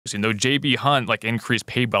You know, JB Hunt increased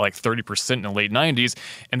pay by 30% in the late 90s,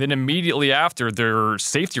 and then immediately after their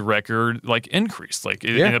safety record increased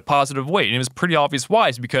in a positive way. And it was pretty obvious why.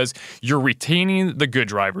 It's because you're retaining the good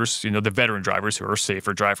drivers, the veteran drivers who are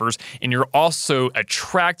safer drivers, and you're also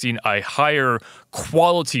attracting a higher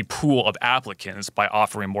quality pool of applicants by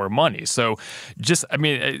offering more money. So it's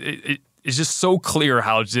just so clear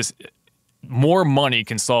how just more money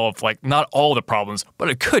can solve not all the problems, but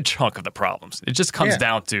a good chunk of the problems. It just comes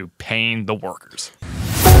down to paying the workers.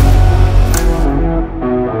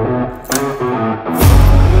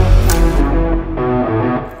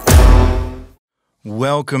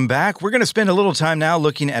 Welcome back. We're going to spend a little time now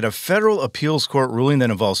looking at a federal appeals court ruling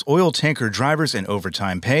that involves oil tanker drivers and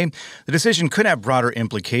overtime pay. The decision could have broader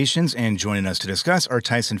implications, and joining us to discuss are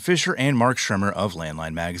Tyson Fisher and Mark Schremmer of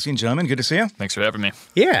Landline Magazine. Gentlemen, good to see you. Thanks for having me.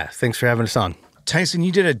 Yeah, thanks for having us on. Tyson,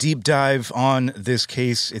 you did a deep dive on this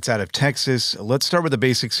case. It's out of Texas. Let's start with the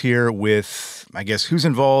basics here with, I guess, who's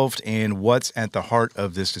involved and what's at the heart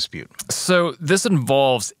of this dispute. So this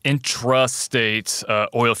involves intrastate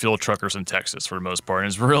oil field truckers in Texas for the most part. And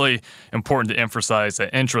it's really important to emphasize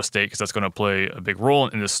that intrastate because that's going to play a big role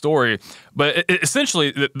in this story. But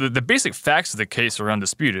essentially, the basic facts of the case are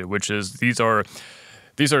undisputed, which is these are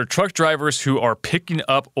truck drivers who are picking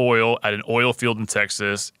up oil at an oil field in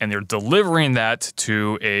Texas, and they're delivering that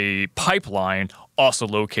to a pipeline also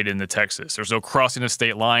located in Texas. There's no crossing of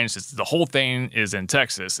state lines. The whole thing is in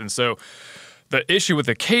Texas. And so the issue with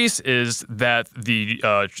the case is that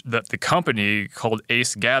the company called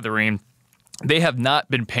Ace Gathering, they have not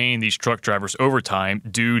been paying these truck drivers overtime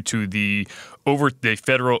due to the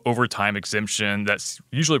federal overtime exemption that's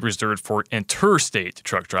usually reserved for interstate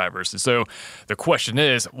truck drivers. And so the question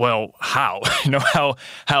is, well, how?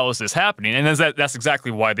 How is this happening? And that's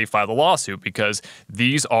exactly why they filed a lawsuit, because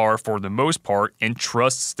these are, for the most part,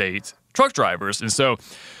 intrastate truck drivers. And so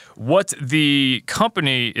what the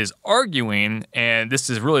company is arguing, and this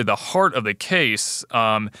is really the heart of the case,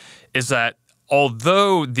 is that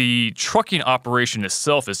although the trucking operation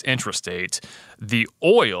itself is intrastate, the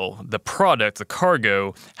oil, the product, the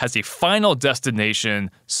cargo, has a final destination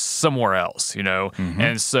somewhere else, Mm-hmm.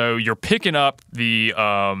 And so you're picking up the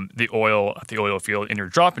oil at the oil field and you're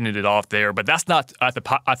dropping it off there, but that's not at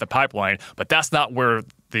the pipeline, but that's not where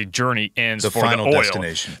the journey ends for the oil.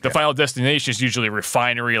 Destination. The final destination is usually a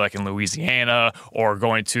refinery like in Louisiana or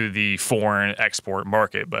going to the foreign export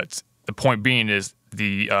market. But the point being is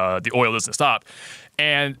the oil doesn't stop.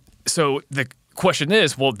 And so the question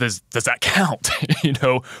is, well, does that count,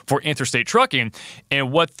 for interstate trucking?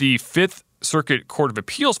 And what the Fifth Circuit Court of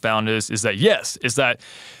Appeals found is that yes,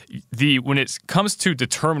 when it comes to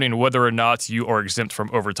determining whether or not you are exempt from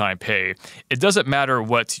overtime pay, it doesn't matter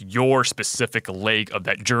what your specific leg of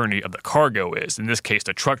that journey of the cargo is. In this case,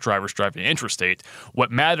 the truck drivers driving interstate. What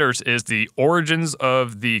matters is the origins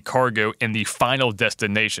of the cargo and the final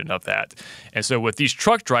destination of that. And so with these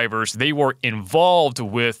truck drivers, they were involved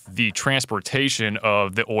with the transportation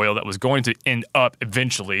of the oil that was going to end up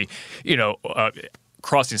eventually,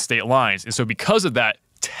 crossing state lines. And so because of that,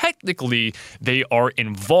 technically they are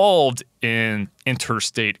involved in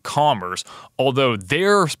interstate commerce. Although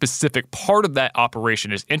their specific part of that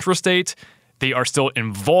operation is intrastate, they are still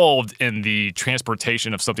involved in the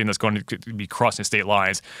transportation of something that's going to be crossing state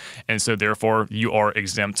lines. And so therefore you are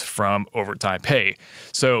exempt from overtime pay.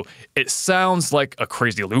 So it sounds like a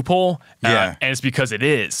crazy loophole, and it's because it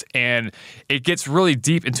is. And it gets really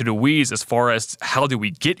deep into the weeds as far as how do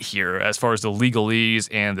we get here, as far as the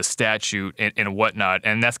legalese and the statute and whatnot.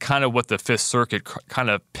 And that's kind of what the Fifth Circuit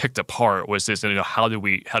kind of picked apart, was this, how do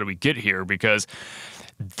we get here? Because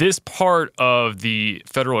this part of the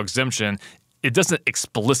federal exemption, it doesn't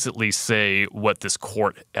explicitly say what this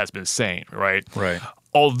court has been saying, right? Right.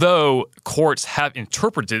 Although courts have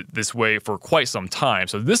interpreted it this way for quite some time.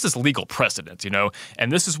 So this is legal precedent,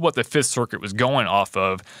 and this is what the Fifth Circuit was going off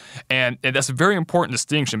of. And that's a very important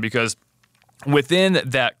distinction, because within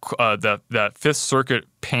that that Fifth Circuit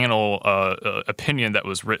panel opinion that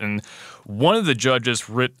was written, one of the judges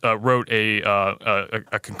wrote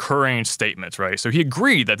a concurring statement, right? So he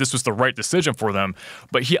agreed that this was the right decision for them,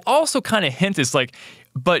 but he also kind of hinted,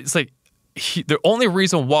 the only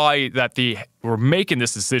reason why that they were making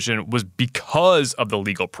this decision was because of the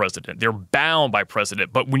legal precedent. They're bound by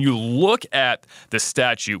precedent. But when you look at the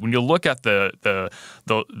statute, when you look at the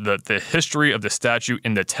history of the statute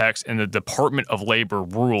in the text and the Department of Labor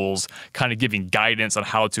rules kind of giving guidance on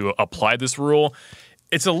how to apply this rule,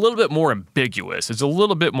 it's a little bit more ambiguous. It's a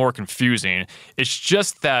little bit more confusing. It's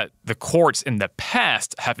just that the courts in the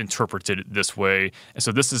past have interpreted it this way. And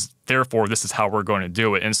so therefore, this is how we're going to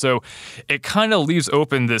do it. And so it kind of leaves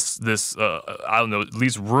open this I don't know,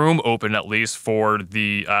 leaves room open at least for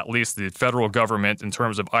at least the federal government in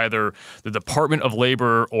terms of either the Department of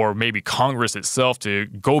Labor or maybe Congress itself to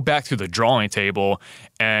go back to the drawing table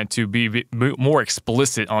and to be more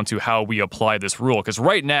explicit onto how we apply this rule. Because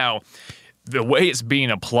right now, the way it's being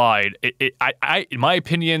applied, in my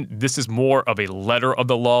opinion, this is more of a letter of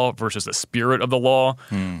the law versus the spirit of the law,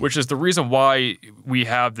 which is the reason why we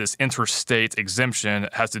have this interstate exemption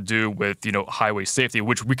that has to do with, highway safety,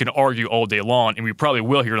 which we can argue all day long, and we probably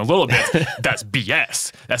will here in a little bit. That's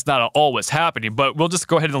BS. That's not at all what's happening, but we'll just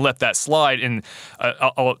go ahead and let that slide. And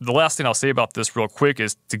the last thing I'll say about this real quick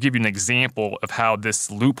is to give you an example of how this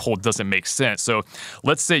loophole doesn't make sense. So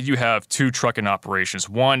let's say you have two trucking operations.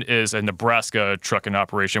 One is a Nebraska trucking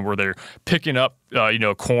operation where they're picking up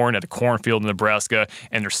corn at a cornfield in Nebraska,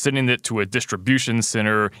 and they're sending it to a distribution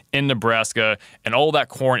center in Nebraska, and all that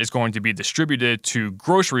corn is going to be distributed to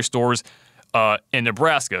grocery stores in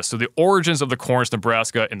Nebraska. So the origins of the corn is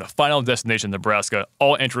Nebraska, and the final destination Nebraska,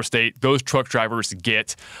 all intrastate. Those truck drivers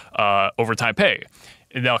get overtime pay.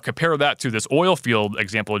 And now compare that to this oil field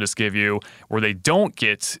example I just gave you, where they don't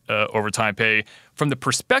get overtime pay. From the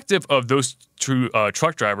perspective of those two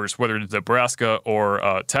truck drivers, whether it's Nebraska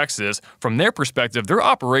or Texas, from their perspective, their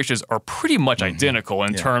operations are pretty much identical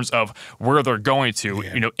in terms of where they're going to,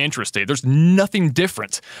 intrastate. There's nothing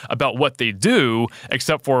different about what they do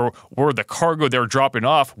except for where the cargo they're dropping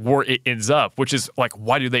off, where it ends up, which is like,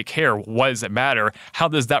 why do they care? Why does it matter? How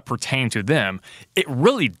does that pertain to them? It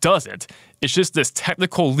really doesn't. It's just this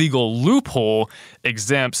technical legal loophole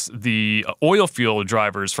exempts the oil field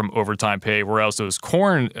drivers from overtime pay, whereas those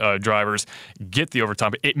corn drivers get the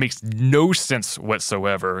overtime. It makes no sense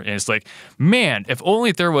whatsoever. And it's like, man, if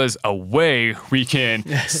only there was a way we can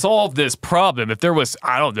solve this problem. If there was,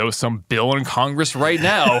 I don't know, some bill in Congress right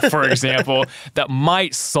now, for example, that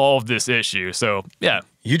might solve this issue. So, yeah.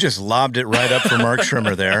 You just lobbed it right up for Mark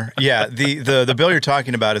Schremmer there. Yeah, the bill you're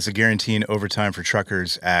talking about is the Guaranteeing Overtime for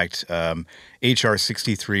Truckers Act, HR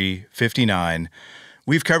 6359.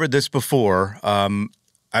 We've covered this before.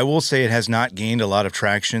 I will say it has not gained a lot of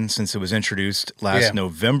traction since it was introduced last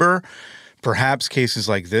November. Perhaps cases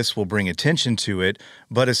like this will bring attention to it,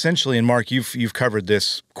 but essentially, and Mark, you've covered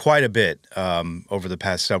this quite a bit over the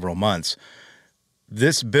past several months.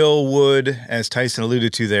 This bill would, as Tyson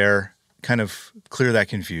alluded to there, kind of clear that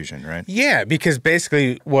confusion, right? Yeah, because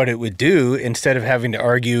basically what it would do, instead of having to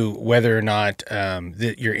argue whether or not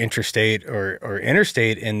that you're intrastate or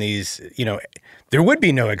interstate in these, there would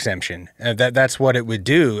be no exemption. That's what it would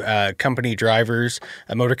do. Company drivers,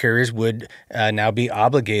 motor carriers would now be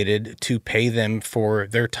obligated to pay them for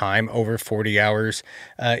their time over 40 hours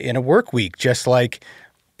in a work week, just like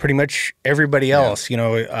pretty much everybody else,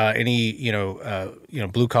 any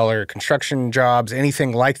blue collar construction jobs,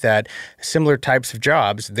 anything like that, similar types of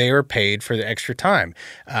jobs, they are paid for the extra time.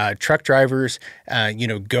 Truck drivers,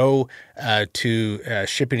 go to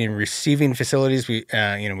shipping and receiving facilities. We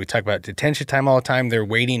talk about detention time all the time. They're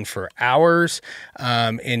waiting for hours,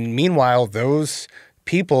 and meanwhile, those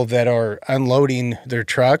people that are unloading their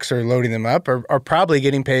trucks or loading them up are probably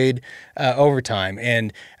getting paid overtime.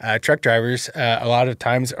 And truck drivers a lot of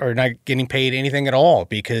times are not getting paid anything at all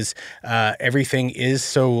because everything is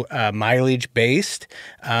so mileage based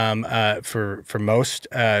for most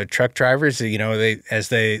truck drivers.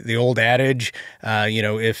 The old adage,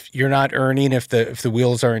 if you're not earning, if the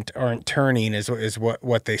wheels aren't turning, is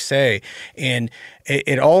what they say. And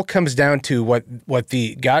it all comes down to what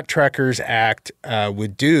the Got Truckers Act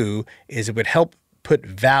would do is it would help put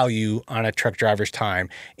value on a truck driver's time.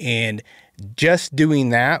 And just doing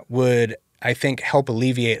that would, I think, help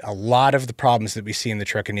alleviate a lot of the problems that we see in the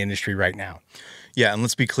trucking industry right now. Yeah, and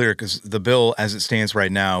let's be clear, because the bill as it stands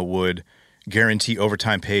right now would guarantee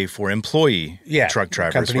overtime pay for employee truck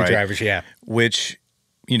drivers, company drivers, which,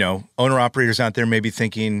 owner-operators out there may be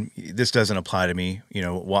thinking, this doesn't apply to me.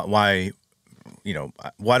 Why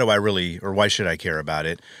do I really, or why should I care about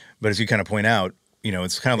it? But as you kind of point out,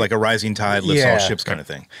 it's kind of like a rising tide lifts all ships kind of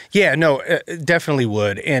thing. Yeah, no, it definitely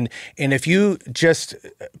would. And if you just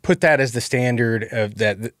put that as the standard of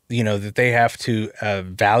that, that they have to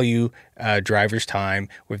value driver's time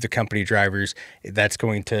with the company drivers. That's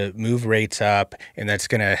going to move rates up, and that's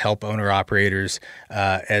going to help owner-operators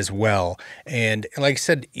as well. And like I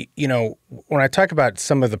said, you know, when I talk about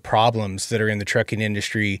some of the problems that are in the trucking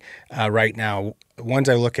industry right now, ones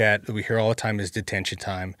I look at that we hear all the time is detention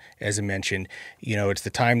time. As I mentioned, you know, it's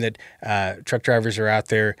the time that truck drivers are out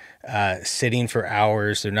there sitting for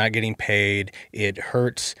hours. They're not getting paid. It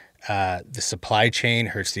hurts the supply chain,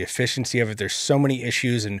 hurts the efficiency of it. There's so many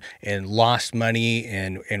issues and lost money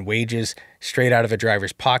and wages straight out of a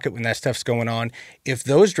driver's pocket when that stuff's going on. If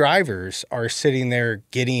those drivers are sitting there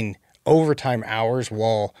getting overtime hours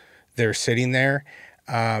while they're sitting there,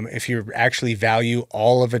 if you actually value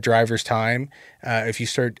all of a driver's time, if you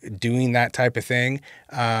start doing that type of thing,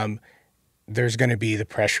 there's going to be the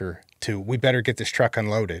pressure to, we better get this truck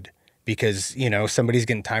unloaded because, you know, somebody's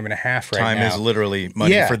getting time and a half right now. Time is literally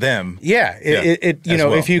money for them. Yeah. You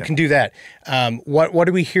know, if you can do that. What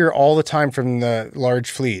do we hear all the time from the large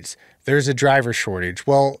fleets? There's a driver shortage.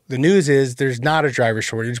 Well, the news is there's not a driver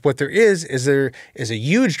shortage. What there is a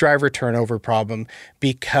huge driver turnover problem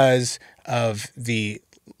because of the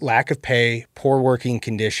lack of pay, poor working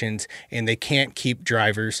conditions, and they can't keep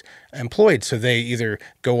drivers employed. So they either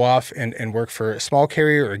go off and work for a small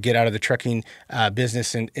carrier or get out of the trucking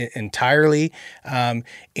business entirely.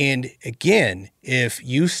 And again, if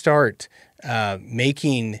you start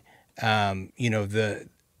making you know,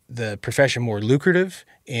 the profession more lucrative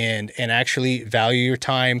and actually value your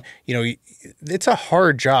time, you know, it's a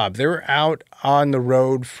hard job. They're out on the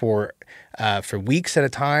road for weeks at a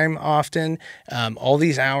time, often, all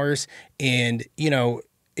these hours. And, you know,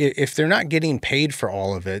 if they're not getting paid for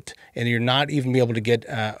all of it and you're not even be able to get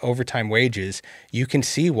overtime wages, you can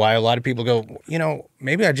see why a lot of people go, you know,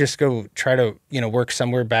 maybe I just go try to, you know, work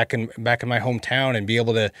somewhere back in my hometown and be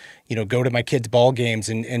able to, you know, go to my kids' ball games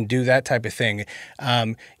and do that type of thing.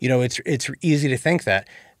 You know, it's easy to think that.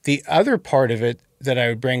 The other part of it that I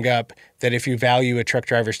would bring up, that if you value a truck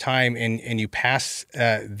driver's time and you pass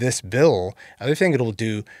this bill, other thing it'll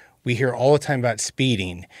do, we hear all the time about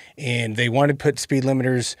speeding, and they want to put speed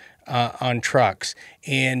limiters on trucks.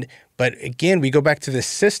 But again, we go back to this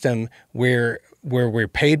system where we're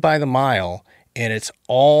paid by the mile, and it's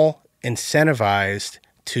all incentivized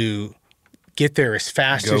to get there as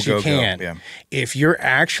fast as you can. Yeah. If you're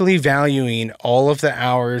actually valuing all of the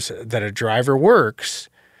hours that a driver works,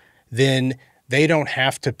 then they don't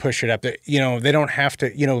have to push it up. You know, they don't have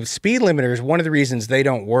to, you know, speed limiters, one of the reasons they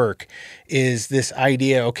don't work is this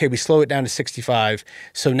idea, okay, we slow it down to 65.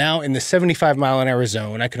 So now in the 75 mile an hour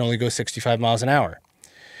zone, I can only go 65 miles an hour.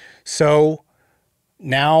 So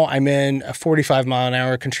now I'm in a 45 mile an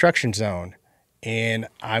hour construction zone and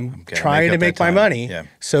I'm trying to make my money. Yeah.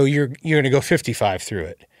 So you're going to go 55 through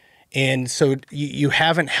it. And so you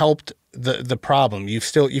haven't helped the problem. You've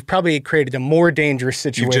probably created a more dangerous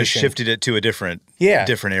situation. You just shifted it to a different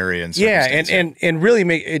area. And really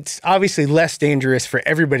it's obviously less dangerous for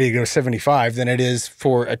everybody to go 75 than it is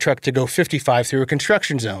for a truck to go 55 through a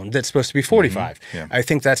construction zone that's supposed to be 45. Mm-hmm. Yeah. I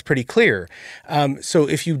think that's pretty clear. So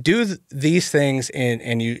if you do these things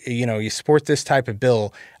and you support this type of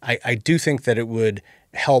bill, I do think that it would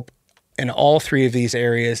help in all three of these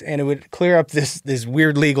areas, and it would clear up this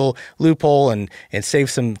weird legal loophole and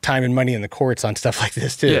save some time and money in the courts on stuff like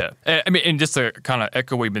this too. Yeah, I mean, and just to kind of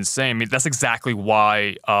echo what you've been saying, I mean, that's exactly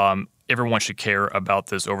why everyone should care about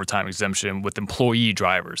this overtime exemption with employee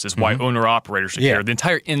drivers. Is why owner-operators should care. The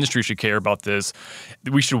entire industry should care about this.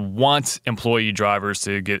 We should want employee drivers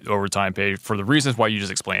to get overtime pay for the reasons why you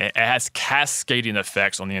just explained. It has cascading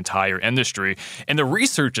effects on the entire industry. And the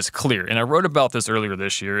research is clear. And I wrote about this earlier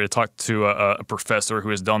this year. I talked to a professor who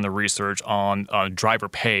has done the research on driver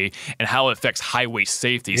pay and how it affects highway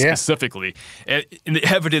safety specifically. And the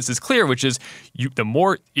evidence is clear, which is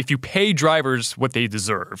if you pay drivers what they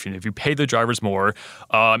deserve, if you pay the drivers more,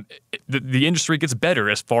 the industry gets better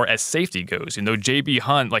as far as safety goes. You know, J.B.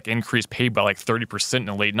 Hunt increased pay by 30% in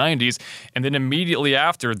the late 90s, and then immediately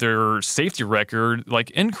after their safety record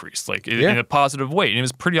increased in a positive way. And it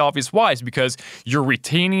was pretty obvious why. It's because you're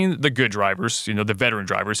retaining the good drivers, you know, the veteran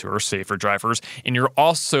drivers who are safer drivers, and you're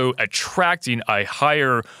also attracting a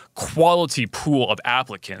higher quality pool of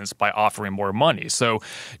applicants by offering more money. So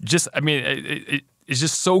it's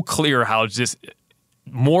just so clear how just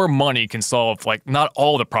more money can solve not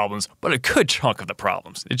all the problems, but a good chunk of the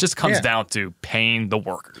problems. It just comes down to paying the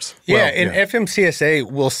workers.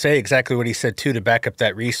 FMCSA will say exactly what he said too to back up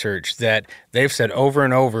that research, that they've said over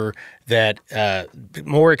and over that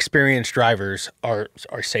more experienced drivers are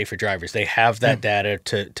safer drivers. They have that data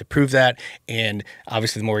to prove that, and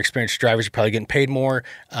obviously the more experienced drivers are probably getting paid more.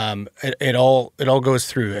 It all goes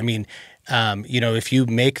through. I mean, If you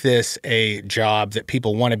make this a job that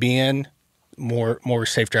people want to be in, more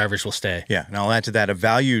safe drivers will stay. Yeah, and I'll add to that,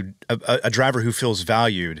 a driver who feels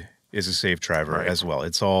valued is a safe driver as well.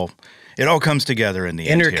 It all comes together in the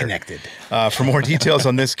end here. Interconnected. For more details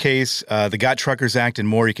on this case, the Got Truckers Act and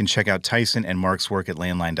more, you can check out Tyson and Mark's work at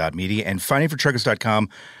landline.media and fightingfortruckers.com.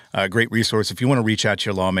 A great resource if you want to reach out to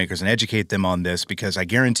your lawmakers and educate them on this, because I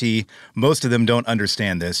guarantee most of them don't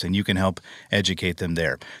understand this, and you can help educate them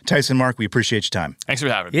there. Tyson, Mark, we appreciate your time. Thanks for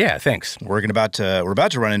having me. Yeah, thanks. We're about to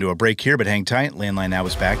run into a break here, but hang tight. Landline Now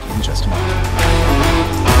is back in just a moment.